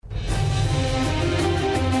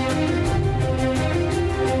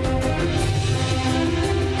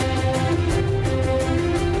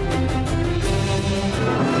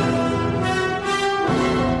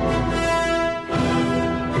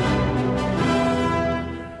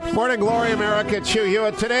Morning Glory, America. It's Hugh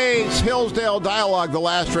Hewitt. Today's Hillsdale Dialogue, the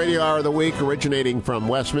last radio hour of the week, originating from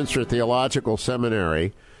Westminster Theological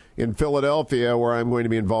Seminary in Philadelphia, where I'm going to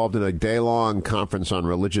be involved in a day-long conference on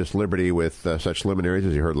religious liberty with such luminaries,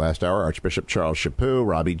 as you heard last hour, Archbishop Charles Chaput,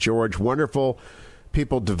 Robbie George, wonderful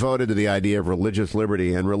people devoted to the idea of religious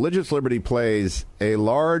liberty. And religious liberty plays a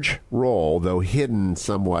large role, though hidden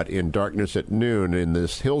somewhat, in Darkness at Noon. In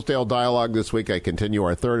this Hillsdale Dialogue this week, I continue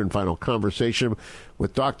our third and final conversation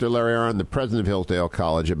with Dr. Larry Arnn, the president of Hillsdale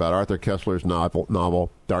College, about Arthur Koestler's novel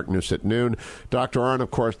Darkness at Noon. Dr. Arnn,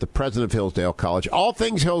 of course, the president of Hillsdale College. All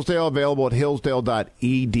things Hillsdale available at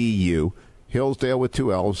hillsdale.edu. Hillsdale with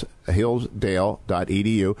two L's,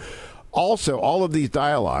 hillsdale.edu. Also, all of these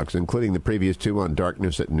dialogues, including the previous two on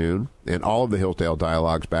Darkness at Noon, and all of the Hillsdale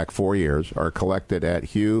dialogues back 4 years, are collected at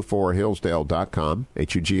hugh4hillsdale.com,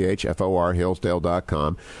 H-U-G-H-F-O-R,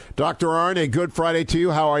 Hillsdale.com. Dr. Arnn, a good Friday to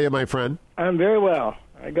you. How are you, my friend? I'm very well.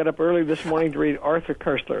 I got up early this morning to read Arthur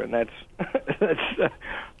Koestler, and that's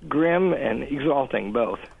grim and exalting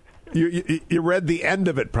both. You read the end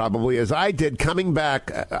of it, probably, as I did. Coming back,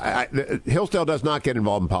 Hillsdale does not get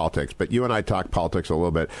involved in politics, but you and I talk politics a little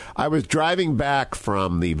bit. I was driving back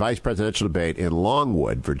from the vice presidential debate in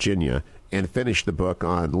Longwood, Virginia, and finished the book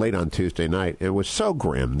late on Tuesday night. It was so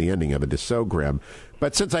grim. The ending of it is so grim.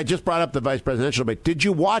 But since I just brought up the vice presidential debate, did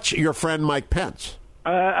you watch your friend Mike Pence?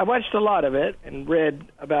 I watched a lot of it and read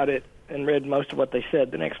about it and read most of what they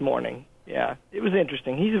said the next morning. Yeah, it was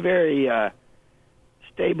interesting. He's a very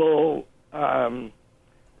stable,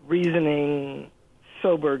 reasoning,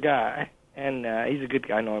 sober guy, and he's a good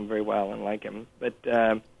guy. I know him very well and like him. But,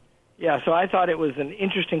 so I thought it was an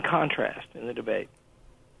interesting contrast in the debate.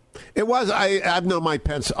 It was. I've known Mike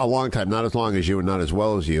Pence a long time, not as long as you and not as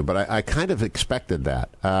well as you, but I kind of expected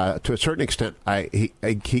that. To a certain extent,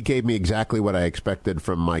 he gave me exactly what I expected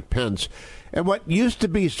from Mike Pence. And what used to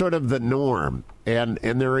be sort of the norm, and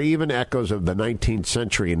there are even echoes of the 19th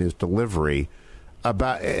century in his delivery,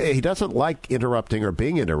 about he doesn't like interrupting or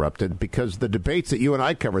being interrupted, because the debates that you and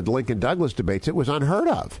I covered, the Lincoln Douglas debates, it was unheard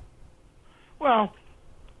of. Well,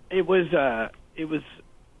 it was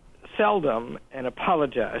seldom and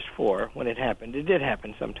apologized for when it happened. It did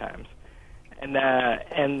happen sometimes, and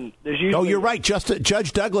there's usually. Oh, you're right.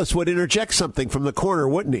 Judge Douglas would interject something from the corner,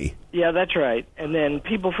 wouldn't he? Yeah, that's right. And then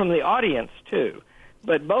people from the audience too.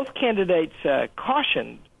 But both candidates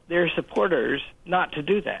cautioned their supporters not to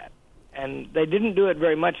do that. And they didn't do it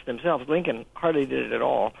very much themselves. Lincoln hardly did it at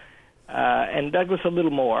all, and Douglas a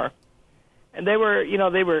little more. And they were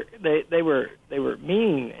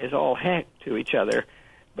mean as all heck to each other,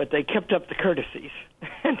 but they kept up the courtesies.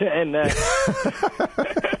 and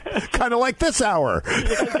kind of like this hour.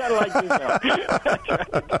 Yeah, kind of like this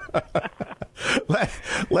hour.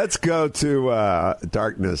 Let's go to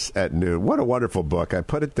Darkness at Noon. What a wonderful book! I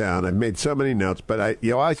put it down. I've made so many notes, but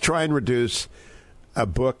I try and reduce a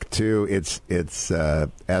book to its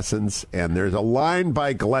essence, and there's a line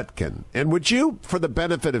by Gletkin. And would you, for the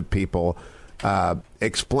benefit of people,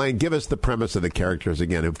 give us the premise of the characters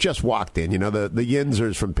again who've just walked in? You know, the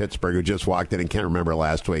Yinzers from Pittsburgh who just walked in and can't remember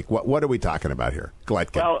last week. What are we talking about here,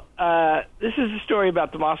 Gletkin? Well, this is a story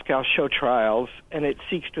about the Moscow show trials, and it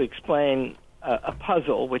seeks to explain a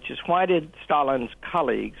puzzle, which is why did Stalin's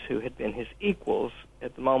colleagues, who had been his equals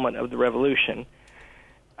at the moment of the revolution,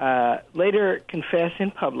 later confess in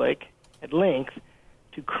public, at length,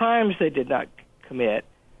 to crimes they did not commit,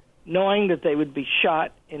 knowing that they would be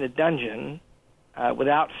shot in a dungeon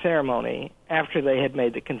without ceremony after they had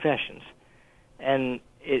made the confessions. And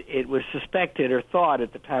it was suspected or thought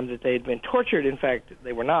at the time that they had been tortured. In fact,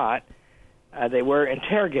 they were not. They were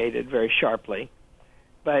interrogated very sharply.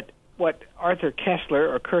 But what Arthur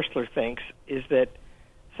Koestler thinks is that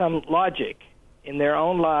some logic in their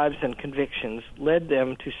own lives and convictions led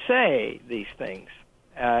them to say these things.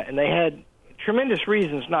 And they had tremendous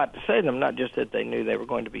reasons not to say them, not just that they knew they were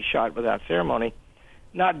going to be shot without ceremony,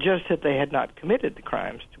 not just that they had not committed the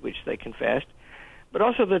crimes to which they confessed, but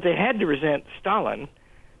also that they had to resent Stalin,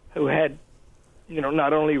 who had,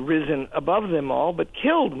 not only risen above them all, but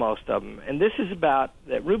killed most of them. And this is about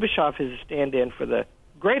that Rubashov is a stand-in for the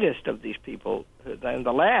greatest of these people, and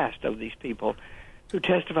the last of these people, who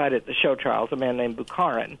testified at the show trials, a man named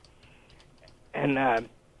Bukharin. And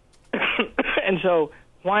and so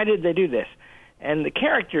why did they do this? And the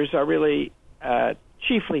characters are really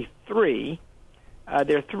chiefly three.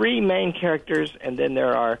 There are three main characters, and then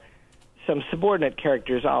there are some subordinate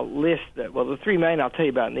characters. I'll list the three main I'll tell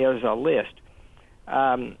you about, and the others I'll list.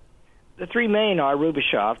 The three main are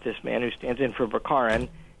Rubashov, this man who stands in for Bukharin,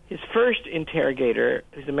 his first interrogator,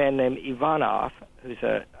 who's a man named Ivanov, who's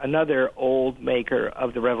another old maker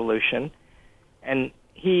of the revolution, and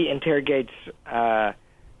he interrogates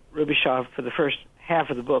Rubishov for the first half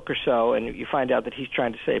of the book or so, and you find out that he's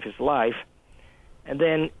trying to save his life. And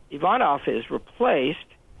then Ivanov is replaced.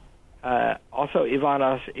 Also,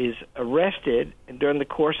 Ivanov is arrested and during the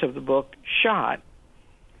course of the book shot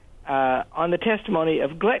on the testimony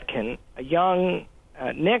of Gletkin, a young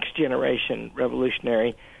next-generation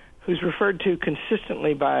revolutionary who's referred to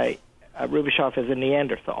consistently by Rubishov as a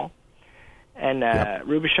Neanderthal. And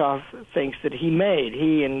Rubishov thinks that he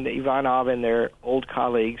and Ivanov and their old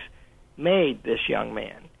colleagues made this young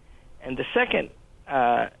man. And the second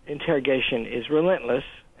interrogation is relentless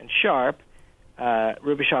and sharp.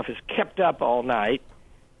 Rubishov is kept up all night,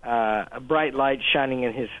 a bright light shining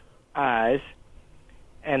in his eyes,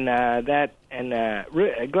 and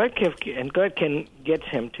Gletkin gets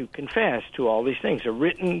him to confess to all these things, a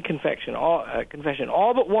written confession,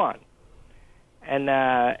 all but one, and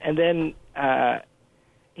then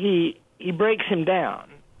he breaks him down,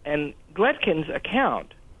 and Gletkin's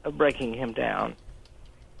account of breaking him down,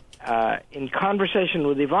 in conversation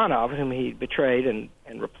with Ivanov, whom he betrayed and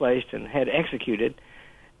replaced and had executed,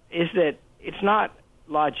 is that it's not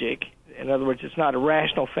logic. In other words, it's not a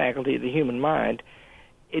rational faculty of the human mind.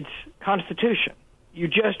 It's constitution. You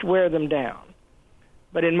just wear them down.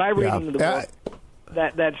 But in my reading of the book,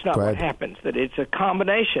 that's not what happens. That it's a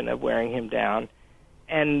combination of wearing him down,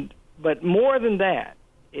 but more than that,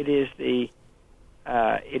 it is the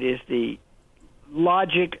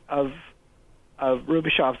logic of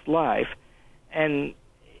Rubishov's life. And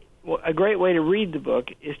a great way to read the book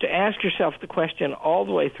is to ask yourself the question all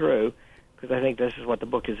the way through, because I think this is what the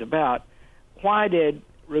book is about: why did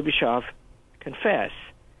Rubishov confess?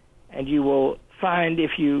 And you will find,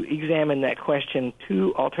 if you examine that question,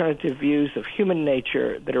 two alternative views of human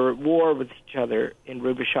nature that are at war with each other in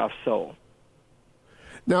Rubishov's soul.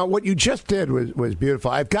 Now, what you just did was beautiful.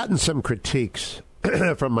 I've gotten some critiques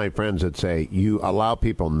from my friends that say you allow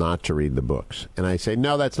people not to read the books, and I say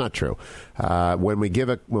no, that's not true. When we give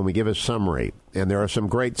a summary, and there are some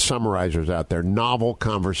great summarizers out there. Novel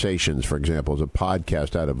Conversations, for example, is a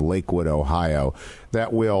podcast out of Lakewood, Ohio,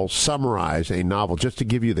 that will summarize a novel just to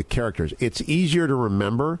give you the characters. It's easier to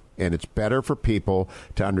remember, and it's better for people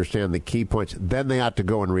to understand the key points. Then they ought to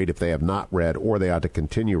go and read if they have not read, or they ought to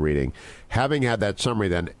continue reading. Having had that summary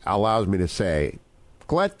then allows me to say,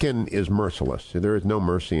 Gletkin is merciless. There is no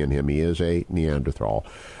mercy in him. He is a Neanderthal.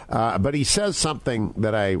 But he says something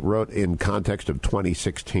that I wrote in context of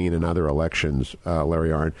 2016 and other elections, Larry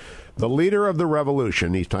Arnn. The leader of the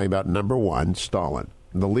revolution, he's talking about number one, Stalin.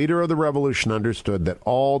 The leader of the revolution understood that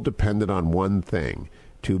all depended on one thing: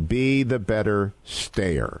 to be the better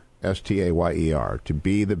stayer. S-T-A-Y-E-R, to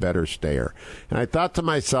be the better stayer. And I thought to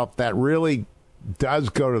myself, that really does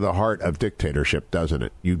go to the heart of dictatorship, doesn't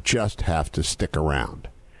it? You just have to stick around.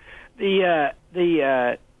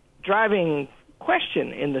 The driving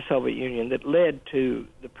question in the Soviet Union that led to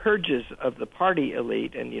the purges of the party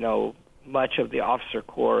elite and, much of the officer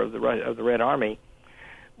corps of the Red Army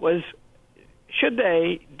was, should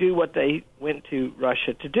they do what they went to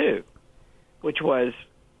Russia to do, which was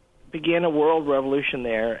begin a world revolution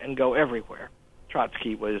there and go everywhere.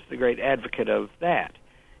 Trotsky was the great advocate of that.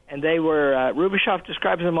 And they were, Rubishov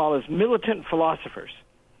describes them all as militant philosophers.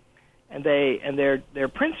 And their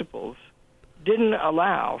principles didn't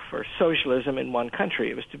allow for socialism in one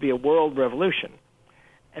country. It was to be a world revolution.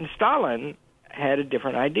 And Stalin had a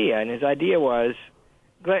different idea. And his idea was,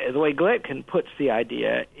 the way Gletkin puts the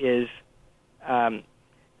idea is,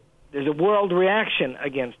 there's a world reaction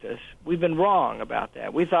against us. We've been wrong about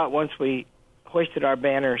that. We thought once we hoisted our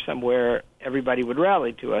banner somewhere, everybody would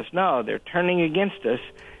rally to us. No, they're turning against us.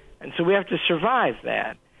 And so we have to survive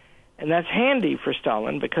that. And that's handy for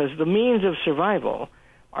Stalin because the means of survival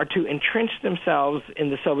are to entrench themselves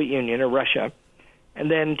in the Soviet Union or Russia and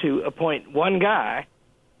then to appoint one guy,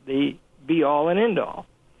 the be-all and end-all.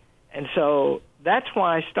 And so that's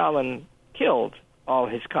why Stalin killed all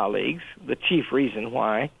his colleagues, the chief reason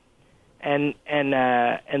why. And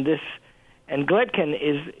Gletkin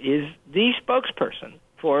is the spokesperson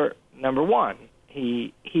for number one.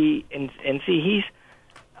 He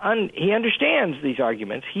understands these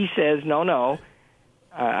arguments. He says, no,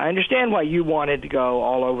 I understand why you wanted to go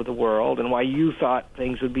all over the world and why you thought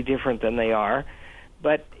things would be different than they are,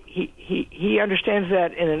 but he understands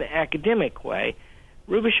that in an academic way.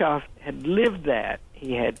 Rubishov had lived that.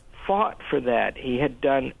 He had fought for that. He had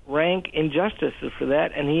done rank injustices for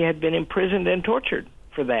that, and he had been imprisoned and tortured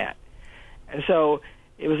for that. And so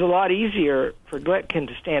it was a lot easier for Gletkin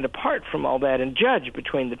to stand apart from all that and judge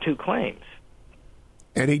between the two claims.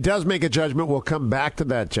 And he does make a judgment. We'll come back to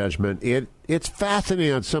that judgment. It's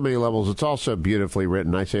fascinating on so many levels. It's also beautifully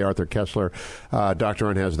written. I say Arthur Koestler. Dr.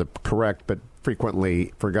 Arnn has the correct but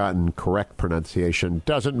frequently forgotten correct pronunciation.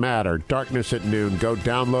 Doesn't matter. Darkness at Noon. Go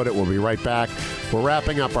download it. We'll be right back. We're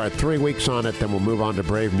wrapping up our 3 weeks on it. Then we'll move on to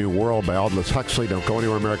Brave New World by Aldous Huxley. Don't go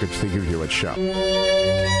anywhere, America. It's the Hugh Hewitt Show.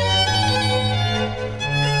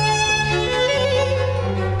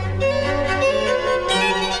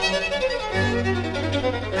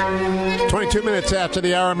 22 minutes after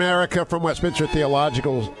the hour, America, from Westminster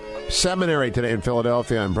Theological Seminary today in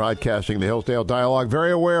Philadelphia. I'm broadcasting the Hillsdale Dialogue.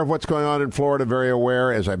 Very aware of what's going on in Florida. Very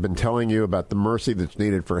aware, as I've been telling you, about the mercy that's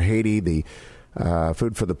needed for Haiti. The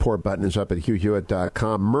Food for the Poor button is up at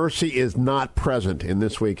hughhewitt.com. Mercy is not present in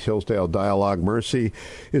this week's Hillsdale Dialogue. Mercy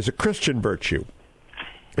is a Christian virtue.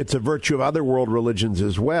 It's a virtue of other world religions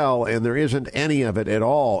as well, and there isn't any of it at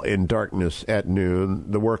all in Darkness at Noon,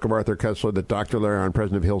 the work of Arthur Koestler that Dr. Larry Arnn,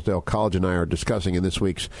 president of Hillsdale College, and I are discussing in this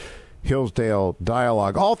week's Hillsdale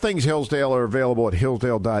Dialogue. All things Hillsdale are available at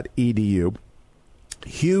hillsdale.edu.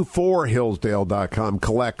 Hugh4Hillsdale.com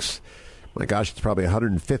collects, my gosh, it's probably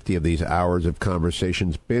 150 of these hours of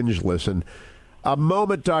conversations. Binge listen. A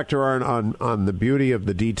moment, Dr. Arnn, on the beauty of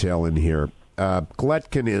the detail in here.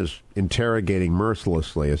 Gletkin is interrogating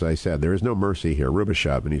mercilessly, as I said. There is no mercy here.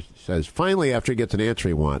 Rubashov, and he says, finally, after he gets an answer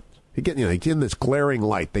he wants, he's in this glaring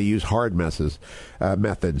light. They use hard methods.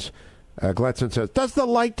 Gletkin says, does the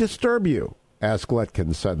light disturb you? Asked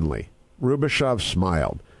Gletkin suddenly. Rubashov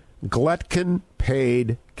smiled. Gletkin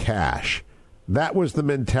paid cash. That was the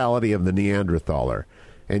mentality of the Neanderthaler.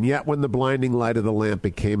 And yet when the blinding light of the lamp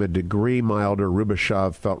became a degree milder,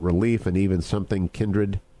 Rubashov felt relief and even something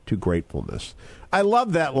kindred to gratefulness. I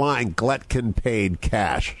love that line, Gletkin paid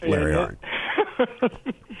cash, Larry Arnn.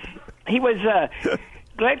 He was,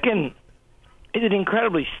 Gletkin is an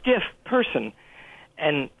incredibly stiff person,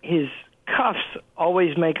 and his cuffs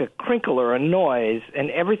always make a crinkle or a noise, and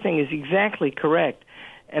everything is exactly correct.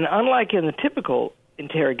 And unlike in the typical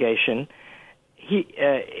interrogation,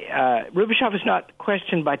 Rubashov is not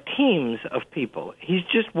questioned by teams of people. He's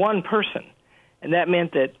just one person. And that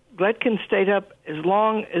meant that Gletkin stayed up as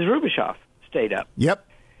long as Rubashov stayed up. Yep.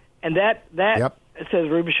 And that says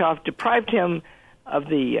Rubashov deprived him of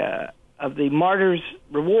the martyr's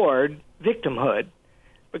reward, victimhood,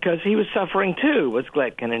 because he was suffering too, was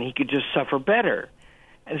Gletkin, and he could just suffer better.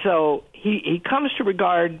 And so he comes to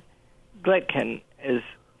regard Gletkin as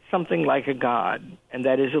something like a god, and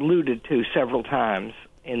that is alluded to several times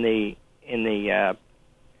in the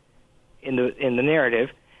narrative.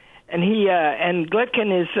 And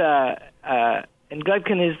Gletkin is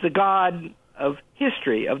the god of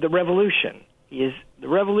history, of the revolution. He is the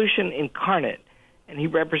revolution incarnate, and he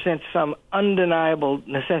represents some undeniable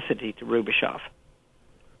necessity to Rubashov.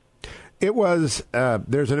 It was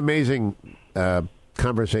there's an amazing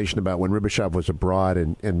conversation about when Rubashov was abroad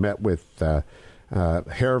and met with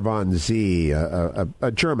Herr von Z,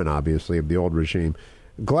 a German, obviously, of the old regime.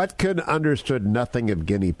 Gletkin understood nothing of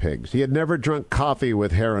guinea pigs. He had never drunk coffee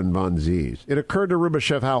with Herren von Z's. It occurred to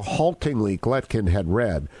Rubashov how haltingly Gletkin had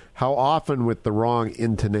read, how often with the wrong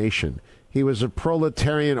intonation. He was of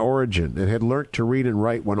proletarian origin and had learnt to read and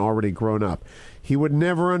write when already grown up. He would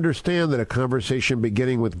never understand that a conversation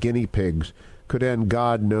beginning with guinea pigs could end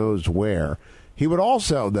God knows where. He would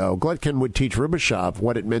also, though, Gletkin would teach Rubashov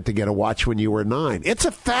what it meant to get a watch when you were 9. It's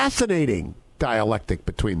a fascinating dialectic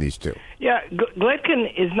between these two. Yeah,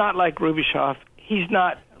 Gletkin is not like Rubashov. He's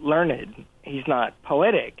not learned. He's not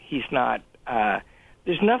poetic. He's not.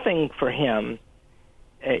 There's nothing for him.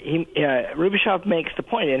 Rubashov makes the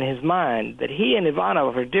point in his mind that he and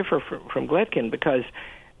Ivanov are different from Gletkin because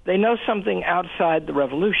they know something outside the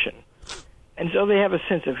revolution, and so they have a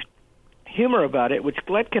sense of humor about it, which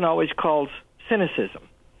Gletkin always calls cynicism.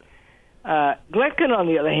 Gletkin, on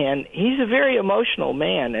the other hand, he's a very emotional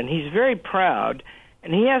man, and he's very proud,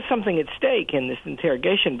 and he has something at stake in this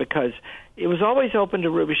interrogation because it was always open to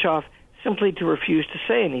Rubashov simply to refuse to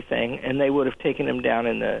say anything, and they would have taken him down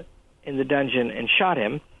in the dungeon and shot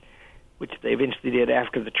him, which they eventually did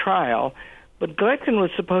after the trial. But Gletkin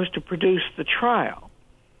was supposed to produce the trial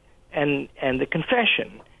and the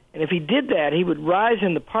confession, and if he did that, he would rise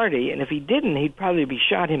in the party, and if he didn't, he'd probably be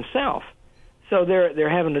shot himself. So they're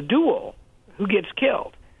having a duel. Who gets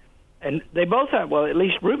killed? And they both have, well, at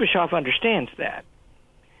least Rubashov understands that.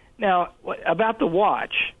 Now, about the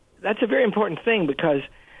watch, that's a very important thing because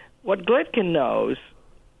what Gletkin knows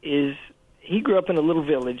is he grew up in a little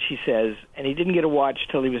village, he says, and he didn't get a watch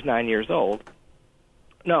till he was 9 years old.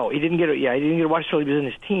 No, he didn't get a watch till he was in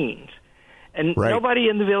his teens. And Nobody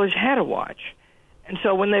in the village had a watch. And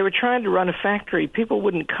so when they were trying to run a factory, people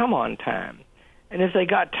wouldn't come on time. And if they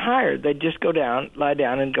got tired, they'd just lie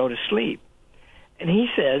down, and go to sleep. And he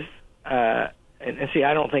says, and see,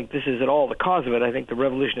 I don't think this is at all the cause of it. I think the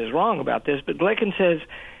revolution is wrong about this. But Gletkin says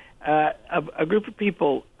a group of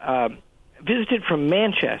people visited from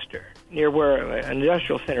Manchester, near where an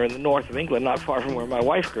industrial center in the north of England, not far from where my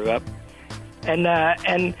wife grew up, and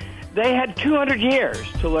they had 200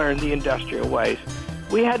 years to learn the industrial ways.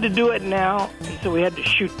 We had to do it now, and so we had to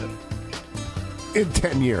shoot them. In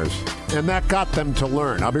 10 years. And that got them to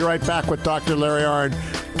learn. I'll be right back with Dr. Larry Arnn.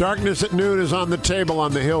 Darkness at Noon is on the table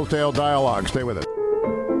on the Hillsdale Dialogue. Stay with us.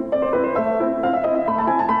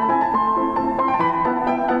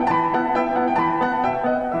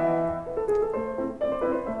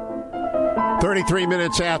 33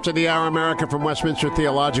 minutes after the hour, America from Westminster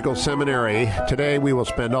Theological Seminary. Today we will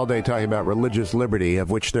spend all day talking about religious liberty, of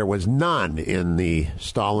which there was none in the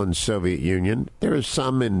Stalin Soviet Union. There is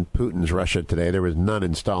some in Putin's Russia today. There was none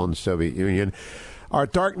in Stalin's Soviet Union. Our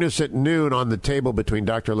Darkness at Noon on the table between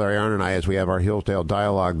Dr. Larry Arnn and I as we have our Hillsdale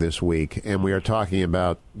Dialogue this week, and we are talking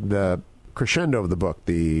about the crescendo of the book,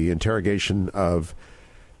 the interrogation of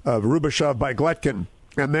Rubashov by Gletkin,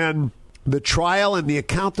 and then the trial and the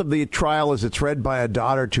account of the trial as it's read by a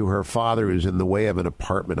daughter to her father who's in the way of an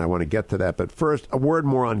apartment. I want to get to that. But first, a word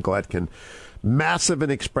more on Gletkin. Massive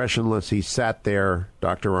and expressionless, he sat there,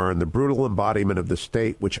 Dr. Arnn, the brutal embodiment of the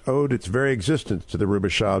state which owed its very existence to the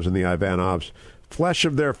Rubashovs and the Ivanovs, flesh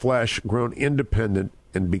of their flesh, grown independent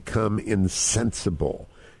and become insensible.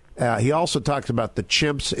 He also talks about the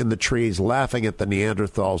chimps in the trees laughing at the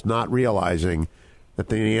Neanderthals, not realizing that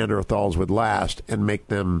the Neanderthals would last and make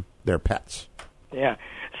them their pets. Yeah,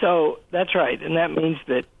 so that's right, and that means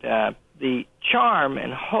that the charm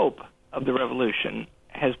and hope of the revolution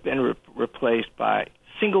has been replaced by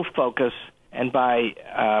single focus and by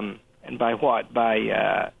what?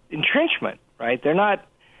 By entrenchment. Right? They're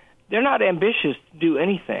not ambitious to do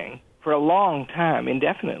anything for a long time,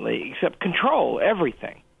 indefinitely, except control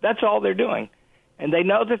everything. That's all they're doing, and they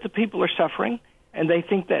know that the people are suffering, and they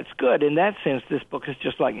think that's good. In that sense, this book is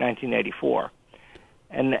just like 1984.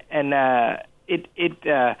 And I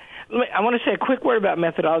want to say a quick word about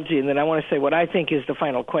methodology, and then I want to say what I think is the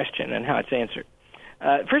final question and how it's answered.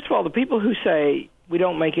 First of all, the people who say we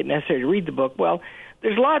don't make it necessary to read the book, well,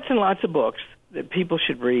 there's lots and lots of books that people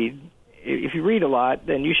should read. If you read a lot,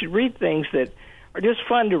 then you should read things that are just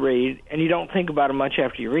fun to read, and you don't think about them much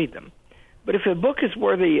after you read them. But if a book is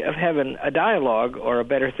worthy of having a dialogue, or a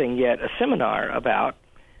better thing yet, a seminar about,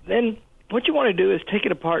 then what you want to do is take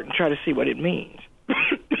it apart and try to see what it means.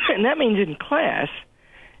 And that means in class,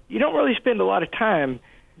 you don't really spend a lot of time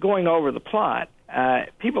going over the plot.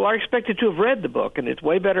 People are expected to have read the book, and it's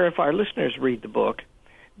way better if our listeners read the book.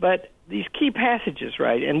 But these key passages,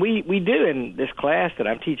 right, and we do in this class that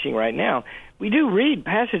I'm teaching right now, we do read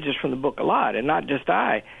passages from the book a lot, and not just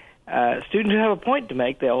I. Students who have a point to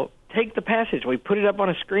make, they'll take the passage, we put it up on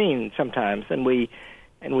a screen sometimes, and we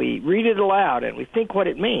read it aloud, and we think what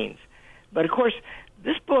it means. But, of course,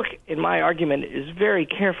 this book, in my argument, is very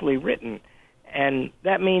carefully written, and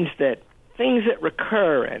that means that things that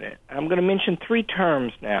recur in it, I'm going to mention three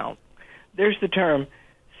terms now. There's the term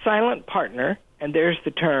silent partner, and there's the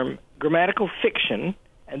term grammatical fiction,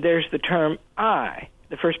 and there's the term I,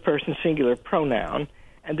 the first person singular pronoun,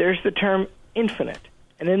 and there's the term infinite.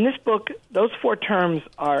 And in this book, those four terms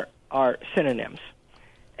are synonyms.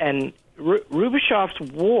 And Rubashov's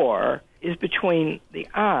war is between the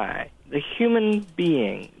I, the human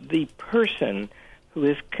being, the person who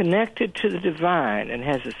is connected to the divine and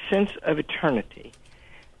has a sense of eternity.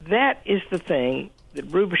 That is the thing that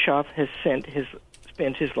Rubashov has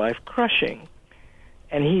spent his life crushing.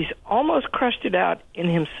 And he's almost crushed it out in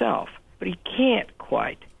himself, but he can't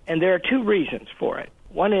quite. And there are two reasons for it.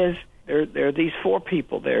 One is there are these four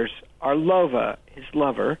people. There's Arlova, his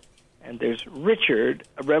lover, and there's Richard,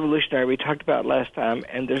 a revolutionary we talked about last time,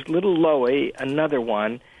 and there's little Loey, another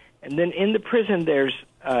one. And then in the prison, there's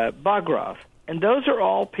Bagrov. And those are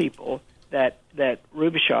all people that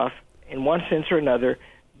Rubashov, in one sense or another,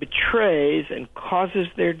 betrays and causes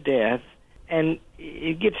their death, and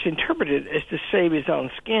it gets interpreted as to save his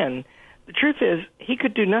own skin. The truth is, he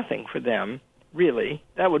could do nothing for them, really.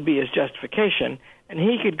 That would be his justification, and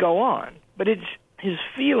he could go on. But it's his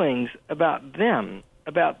feelings about them,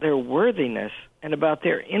 about their worthiness, and about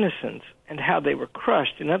their innocence, and how they were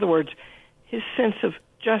crushed. In other words, his sense of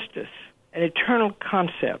justice, an eternal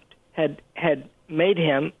concept, had made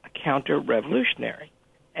him a counter-revolutionary.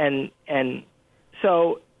 And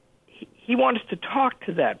so he wants to talk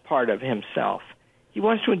to that part of himself. He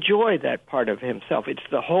wants to enjoy that part of himself. It's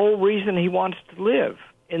the whole reason he wants to live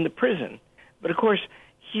in the prison. But, of course,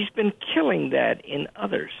 he's been killing that in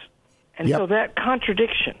others. And so that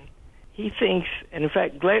contradiction, he thinks, and in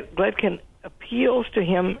fact, Gletkin appeals to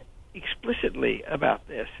him explicitly about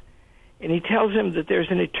this. And he tells him that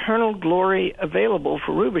there's an eternal glory available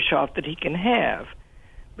for Rubishoff that he can have.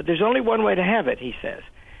 But there's only one way to have it, he says.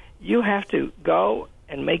 You have to go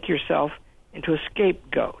and make yourself into a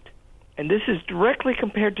scapegoat. And this is directly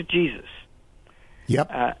compared to Jesus.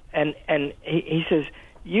 Yep. And he says,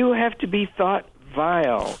 you have to be thought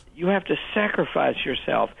vile. You have to sacrifice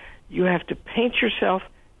yourself. You have to paint yourself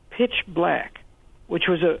pitch black, which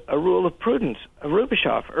was a rule of prudence of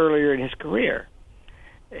Rubishoff earlier in his career.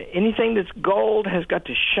 Anything that's gold has got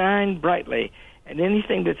to shine brightly, and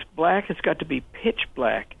anything that's black has got to be pitch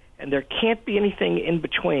black, and there can't be anything in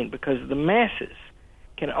between because the masses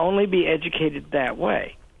can only be educated that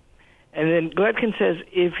way. And then Gletkin says,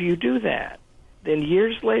 if you do that, then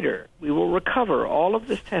years later we will recover all of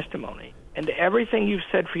this testimony and everything you've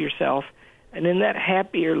said for yourself, and in that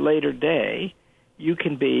happier later day, you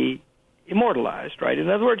can be immortalized, right? In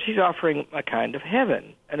other words, he's offering a kind of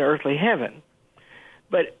heaven, an earthly heaven.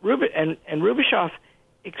 But Rubishoff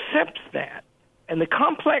accepts that, and the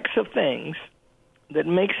complex of things that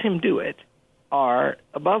makes him do it are,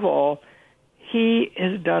 above all, he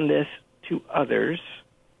has done this to others,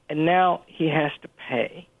 and now he has to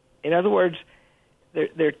pay. In other words,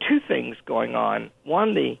 there are two things going on.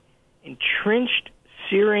 One, the entrenched,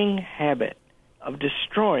 searing habit of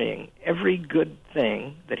destroying every good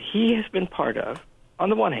thing that he has been part of, on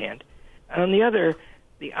the one hand, and on the other,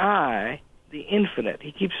 the I, the infinite.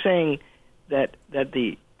 He keeps saying that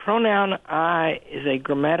the pronoun I is a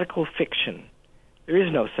grammatical fiction. There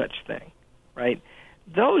is no such thing, right?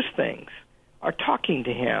 Those things are talking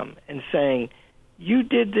to him and saying, you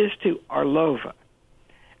did this to Arlova.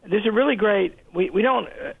 There's a really great,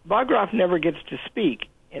 Bogrov never gets to speak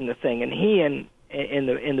in the thing, and he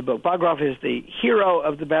in the book, Bogrov is the hero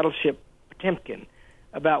of the battleship Potemkin,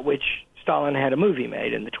 about which Stalin had a movie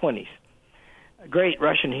made in the 1920s. A great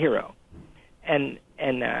Russian hero. And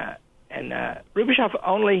Rubishoff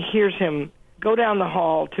only hears him go down the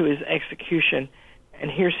hall to his execution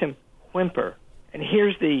and hears him whimper and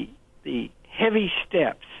hears the heavy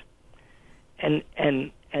steps, and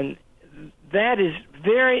that is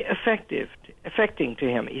very affecting to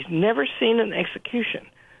him. He's never seen an execution,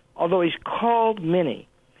 although he's called many.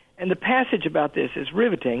 And the passage about this is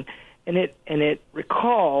riveting, and it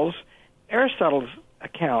recalls Aristotle's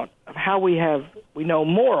account of how we know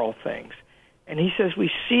moral things. And he says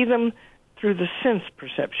we see them through the sense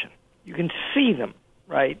perception. You can see them,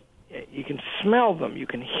 right? You can smell them, you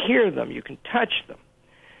can hear them, you can touch them.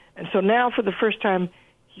 And so now for the first time,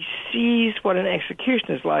 he sees what an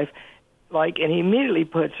execution is like, and he immediately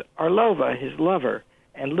puts Arlova, his lover,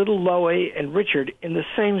 and little Loie and Richard in the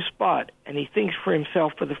same spot, and he thinks for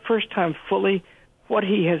himself for the first time fully what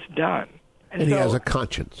he has done. And so, he has a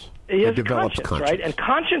conscience. He has a conscience, right? And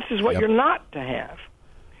conscience is what you're not to have.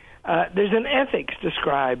 There's an ethics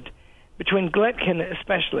described between Gletkin,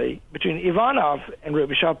 especially, between Ivanov and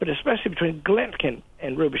Rubishoff, but especially between Gletkin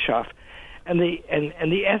and Rubishoff. And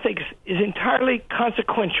the ethics is entirely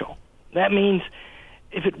consequential. That means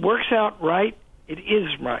if it works out right, it is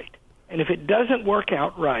right. And if it doesn't work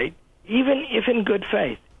out right, even if in good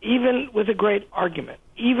faith, even with a great argument,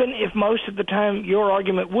 even if most of the time your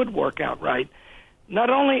argument would work out right, not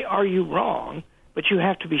only are you wrong, but you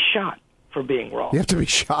have to be shot for being wrong. You have to be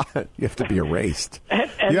shot. You have to be erased.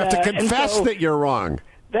 You have to confess that you're wrong.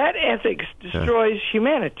 That ethics destroys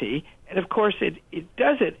humanity, and of course it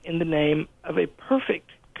does it in the name of a perfect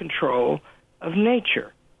control of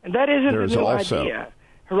nature. And that isn't a new idea.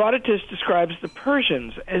 Herodotus describes the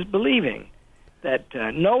Persians as believing that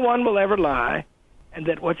no one will ever lie, and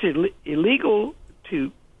that what's illegal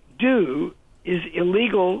to do is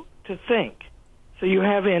illegal to think. So you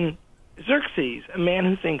have in Xerxes a man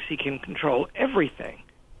who thinks he can control everything,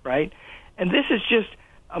 right? And this is just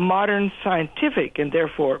a modern scientific and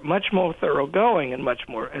therefore much more thoroughgoing and much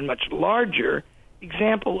larger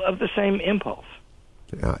example of the same impulse.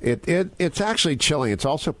 Yeah, it's actually chilling. It's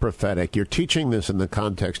also prophetic. You're teaching this in the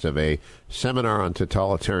context of a seminar on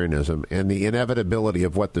totalitarianism and the inevitability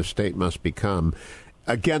of what the state must become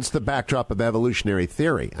against the backdrop of evolutionary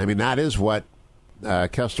theory. I mean, that is what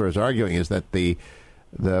Koestler is arguing, is that the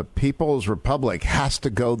People's Republic has to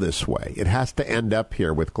go this way. It has to end up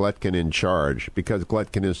here with Gletkin in charge because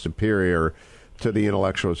Gletkin is superior to the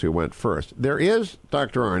intellectuals who went first. There is,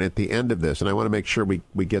 Dr. Arnn, at the end of this, and I want to make sure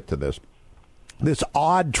we get to this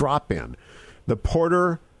odd drop-in, the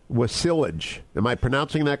Porter Wasilage. Am I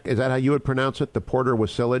pronouncing that? Is that how you would pronounce it, the Porter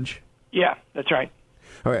Wasilage? Yeah, that's right.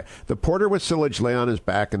 Okay. The porter with sillage lay on his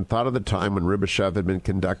back and thought of the time when Rubashov had been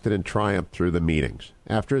conducted in triumph through the meetings,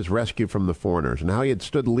 after his rescue from the foreigners, and how he had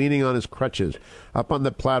stood leaning on his crutches up on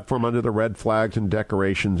the platform under the red flags and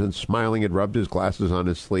decorations, and smiling had rubbed his glasses on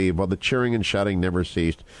his sleeve, while the cheering and shouting never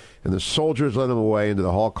ceased. And the soldiers led him away into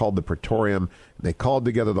the hall called the Praetorium, and they called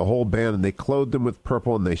together the whole band, and they clothed him with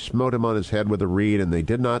purple, and they smote him on his head with a reed, and they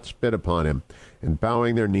did not spit upon him, and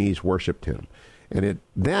bowing their knees worshipped him. And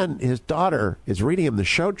then his daughter is reading him the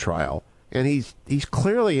show trial, and he's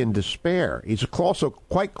clearly in despair. He's also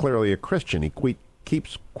quite clearly a Christian. He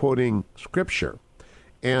keeps quoting Scripture.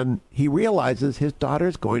 And he realizes his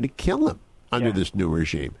daughter's going to kill him under this new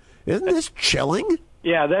regime. Isn't this chilling?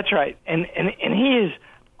 Yeah, that's right. And he is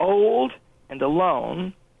old and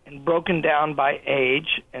alone and broken down by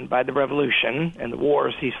age and by the revolution and the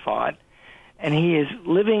wars he's fought. And he is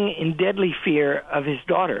living in deadly fear of his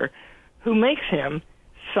daughter, who makes him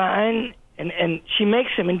sign, and she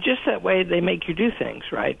makes him, in just that way they make you do things,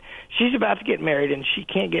 right? She's about to get married, and she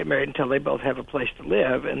can't get married until they both have a place to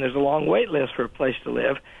live, and there's a long wait list for a place to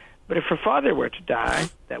live. But if her father were to die,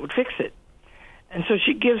 that would fix it. And so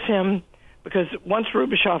she gives him, because once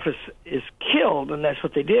Rubashov is killed, and that's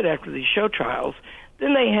what they did after these show trials,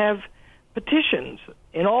 then they have petitions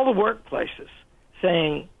in all the workplaces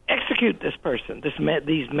saying, execute this person,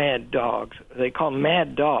 these mad dogs. They call them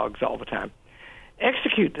mad dogs all the time.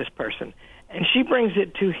 Execute this person. And she brings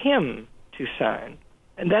it to him to sign.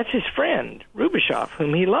 And that's his friend, Rubashov,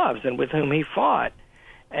 whom he loves and with whom he fought.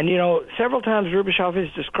 And, you know, several times Rubashov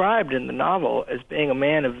is described in the novel as being a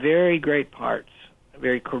man of very great parts,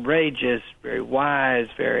 very courageous, very wise,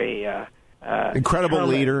 very... incredible determined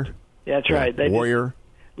leader. That's right. They warrior.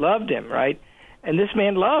 Loved him, right? And this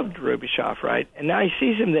man loved Rubashov, right? And now he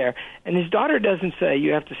sees him there. And his daughter doesn't say,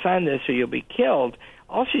 you have to sign this or you'll be killed.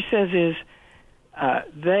 All she says is,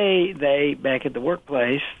 they back at the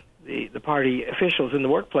workplace, the party officials in the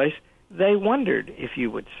workplace, they wondered if you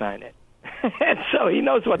would sign it. And so he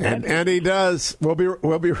knows what that means. And he does. We'll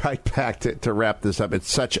be right back to wrap this up.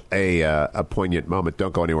 It's such a poignant moment.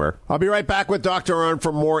 Don't go anywhere. I'll be right back with Dr. Arnn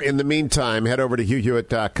for more. In the meantime, head over to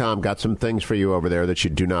HughHewitt.com. Got some things for you over there that you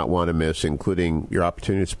do not want to miss, including your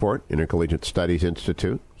opportunity to support Intercollegiate Studies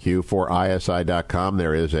Institute. Hugh4ISI.com.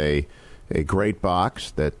 There is a great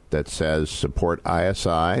box that says Support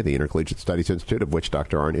ISI, the Intercollegiate Studies Institute, of which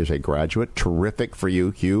Dr. Arnn is a graduate. Terrific for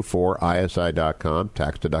you, Hugh4ISI.com,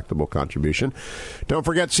 tax-deductible contribution. Don't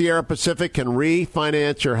forget Sierra Pacific can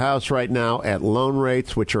refinance your house right now at loan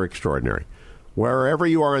rates which are extraordinary. Wherever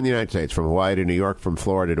you are in the United States, from Hawaii to New York, from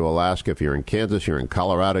Florida to Alaska, if you're in Kansas, you're in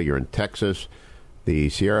Colorado, you're in Texas, the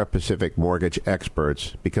Sierra Pacific mortgage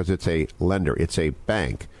experts, because it's a lender, it's a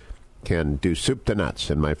bank, can do soup to nuts.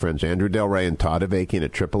 And my friends Andrew Del Rey and Todd Avakian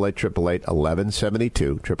at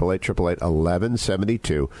 888-888-1172,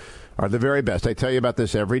 888-888-1172 are the very best. I tell you about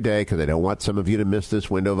this every day because I don't want some of you to miss this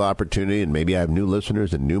window of opportunity. And maybe I have new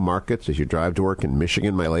listeners in new markets as you drive to work in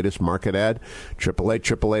Michigan, my latest market ad,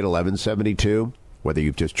 888-888-1172. Whether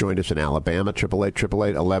you've just joined us in Alabama,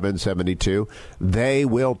 888-888-1172, they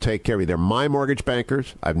will take care of you. They're my mortgage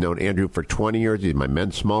bankers. I've known Andrew for 20 years. He's my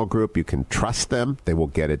men's small group. You can trust them. They will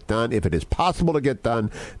get it done. If it is possible to get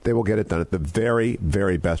done, they will get it done at the very,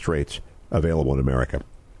 very best rates available in America.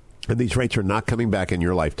 And these rates are not coming back in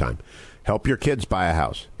your lifetime. Help your kids buy a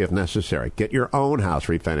house, if necessary. Get your own house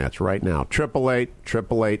refinanced right now.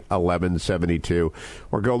 888-888-1172.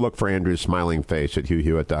 Or go look for Andrew's smiling face at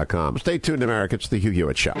HughHewitt.com. Stay tuned, America. It's the Hugh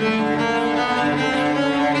Hewitt Show.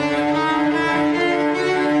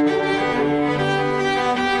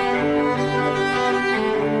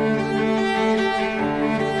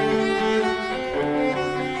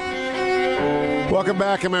 Welcome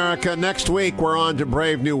back, America. Next week, we're on to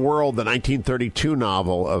Brave New World, the 1932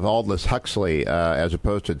 novel of Aldous Huxley, as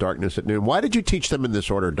opposed to Darkness at Noon. Why did you teach them in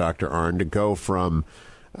this order, Dr. Arnn, to go from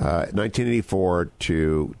 1984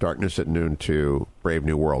 to Darkness at Noon to Brave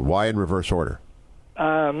New World? Why in reverse order?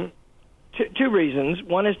 Two reasons.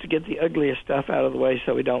 One is to get the ugliest stuff out of the way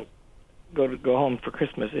so we don't go home for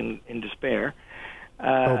Christmas in despair.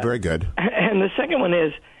 Very good. And the second one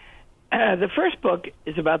is, the first book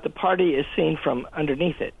is about the party as seen from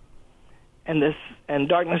underneath it, and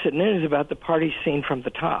Darkness at Noon is about the party seen from the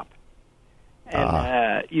top.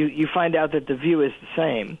 And you find out that the view is the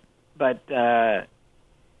same, but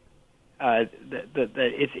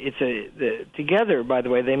together, by the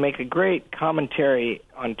way, they make a great commentary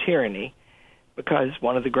on tyranny, because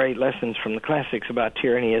one of the great lessons from the classics about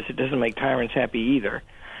tyranny is it doesn't make tyrants happy either,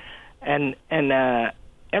 and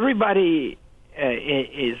everybody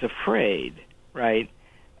is afraid, right?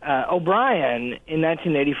 O'Brien in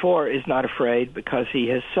 1984 is not afraid because he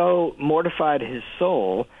has so mortified his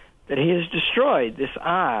soul that he has destroyed this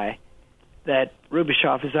eye that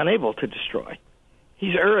Rubishov is unable to destroy.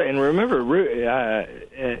 And remember,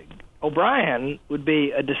 O'Brien would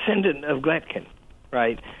be a descendant of Gletkin,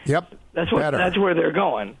 right? Yep. That's where they're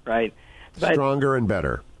going, right? Stronger and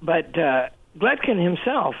better. But Gletkin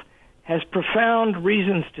himself has profound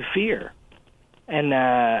reasons to fear, and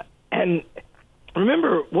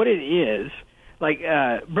remember what it is. Like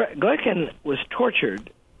Gletkin was tortured,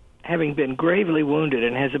 having been gravely wounded,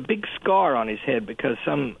 and has a big scar on his head because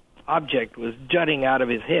some object was jutting out of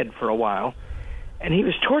his head for a while, and he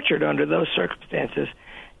was tortured under those circumstances,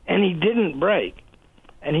 and he didn't break.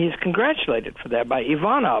 And he's congratulated for that by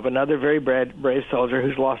Ivanov, another very brave soldier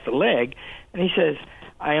who's lost a leg, and he says,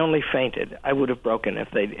 "I only fainted. I would have broken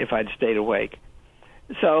if I'd stayed awake."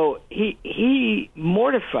 So he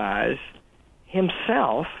mortifies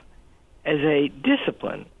himself as a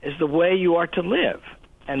discipline, as the way you are to live.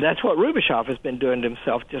 And that's what Rubishov has been doing to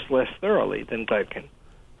himself, just less thoroughly than Gletkin.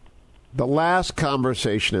 The last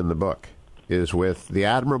conversation in the book is with the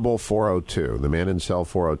admirable 402, the man in cell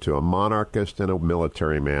 402, a monarchist and a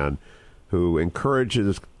military man who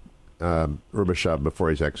encourages Rubishov before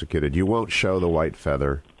he's executed. "You won't show the white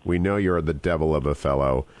feather. We know you're the devil of a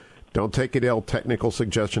fellow. Don't take an ill technical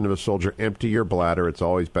suggestion of a soldier. Empty your bladder. It's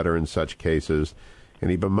always better in such cases."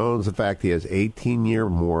 And he bemoans the fact he has 18 years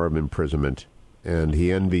more of imprisonment, and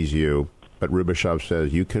he envies you. But Rubishov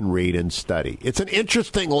says, "You can read and study." It's an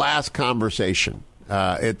interesting last conversation.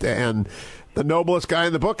 And the noblest guy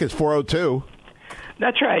in the book is 402.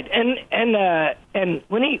 That's right. And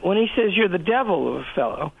when he says you're the devil of a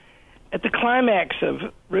fellow, at the climax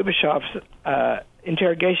of Rubishov's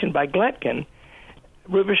interrogation by Gletkin,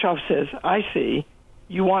 Rubishov says, "I see.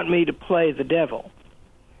 You want me to play the devil."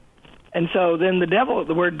 And so then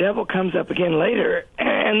the word devil comes up again later,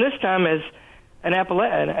 and this time as an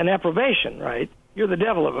approbation, right? You're the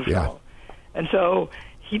devil of a fellow. Yeah. And so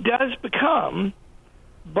he does become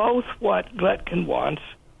both what Gletkin wants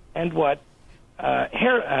and what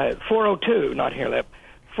 402, not Hairlip,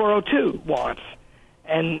 402 wants.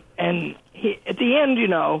 And he, at the end,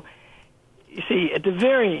 you see, at the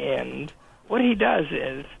very end, what he does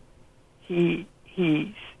is he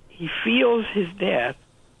feels his death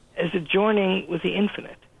as a joining with the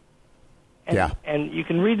infinite. And you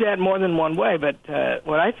can read that more than one way, but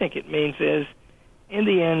what I think it means is, in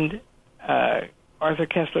the end, Arthur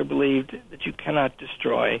Koestler believed that you cannot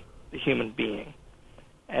destroy the human being,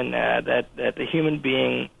 and that the human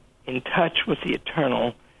being in touch with the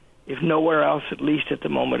eternal, if nowhere else, at least at the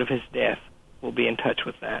moment of his death, will be in touch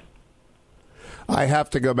with that. I have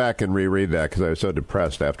to go back and reread that because I was so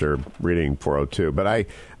depressed after reading 402. But I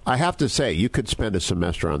have to say, you could spend a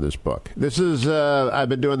semester on this book. This is, I've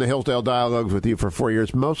been doing the Hillsdale Dialogues with you for 4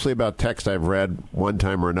 years, mostly about text I've read one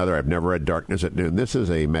time or another. I've never read Darkness at Noon. This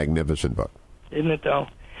is a magnificent book. Isn't it, though?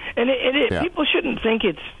 And people shouldn't think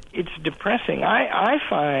it's depressing. I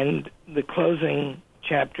find the closing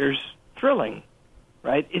chapters thrilling,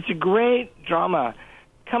 right? It's a great drama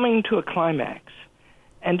coming to a climax,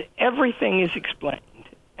 and everything is explained,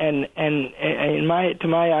 and to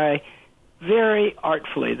my eye, very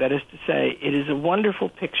artfully. That is to say, it is a wonderful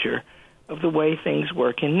picture of the way things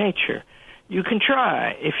work in nature. You can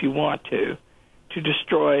try, if you want to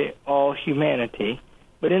destroy all humanity,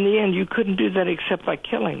 but in the end, you couldn't do that except by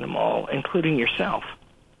killing them all, including yourself.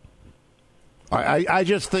 I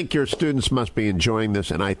just think your students must be enjoying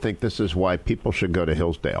this, and I think this is why people should go to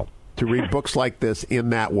Hillsdale, to read books like this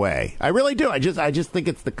in that way. I really do. I just think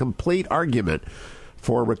it's the complete argument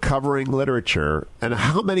for recovering literature. And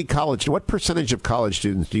what percentage of college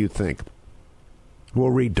students do you think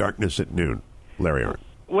will read Darkness at Noon, Larry Arnn?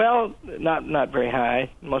 Well, not very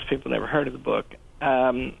high. Most people never heard of the book.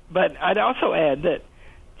 But I'd also add that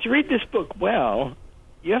to read this book well,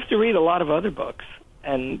 you have to read a lot of other books.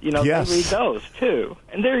 And, yes. They read those, too.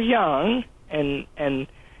 And they're young, and it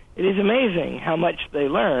is amazing how much they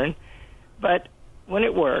learn. But when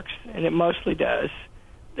it works, and it mostly does,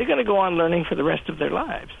 they're going to go on learning for the rest of their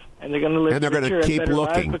lives. And they're going to live richer and better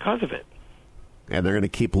lives because of it. And they're going to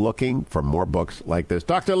keep looking for more books like this.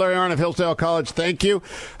 Dr. Larry Arnn of Hillsdale College, thank you.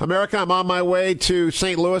 America, I'm on my way to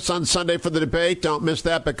St. Louis on Sunday for the debate. Don't miss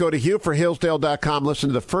that. But go to HughforHillsdale.com. Listen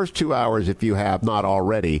to the first 2 hours, if you have not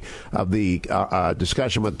already, of the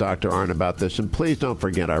discussion with Dr. Arnn about this. And please don't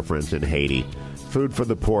forget our friends in Haiti. Food for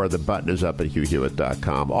the Poor. The button is up at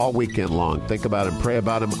HughHewitt.com all weekend long. Think about him. Pray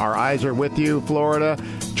about him. Our eyes are with you, Florida,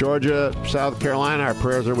 Georgia, South Carolina. Our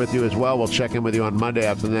prayers are with you as well. We'll check in with you on Monday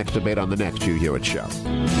after the next debate on the next Hugh Hewitt Show.